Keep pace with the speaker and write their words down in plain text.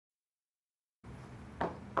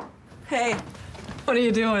Hey, what are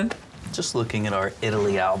you doing? Just looking at our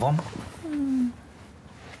Italy album.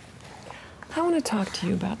 I want to talk to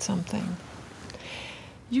you about something.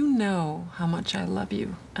 You know how much I love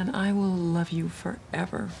you, and I will love you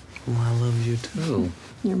forever. Well, I love you too.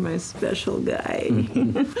 You're my special guy.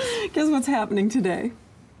 Guess what's happening today?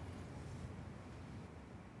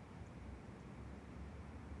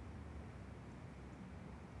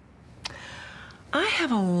 I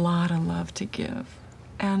have a lot of love to give,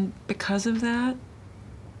 and because of that,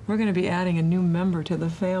 we're going to be adding a new member to the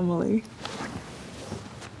family.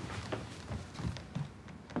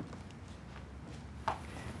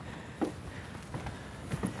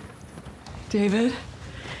 David,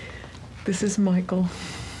 this is Michael.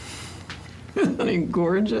 Isn't he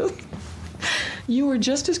gorgeous? You were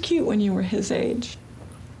just as cute when you were his age.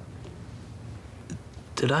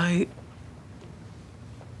 Did I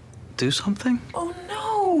do something? Oh,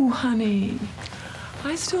 no, honey.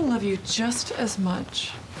 I still love you just as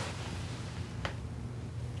much.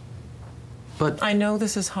 But I know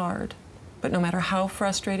this is hard, but no matter how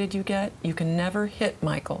frustrated you get, you can never hit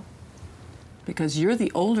Michael. Because you're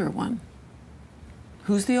the older one.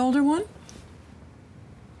 Who's the older one?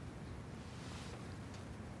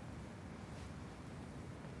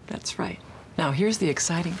 That's right. Now, here's the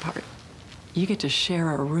exciting part. You get to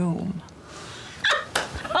share a room.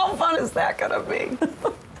 How fun is that gonna be?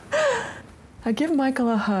 I give Michael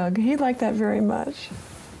a hug. He'd like that very much.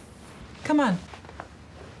 Come on.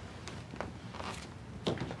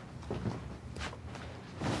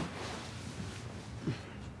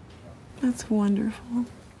 That's wonderful.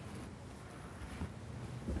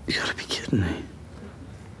 you gotta be kidding me.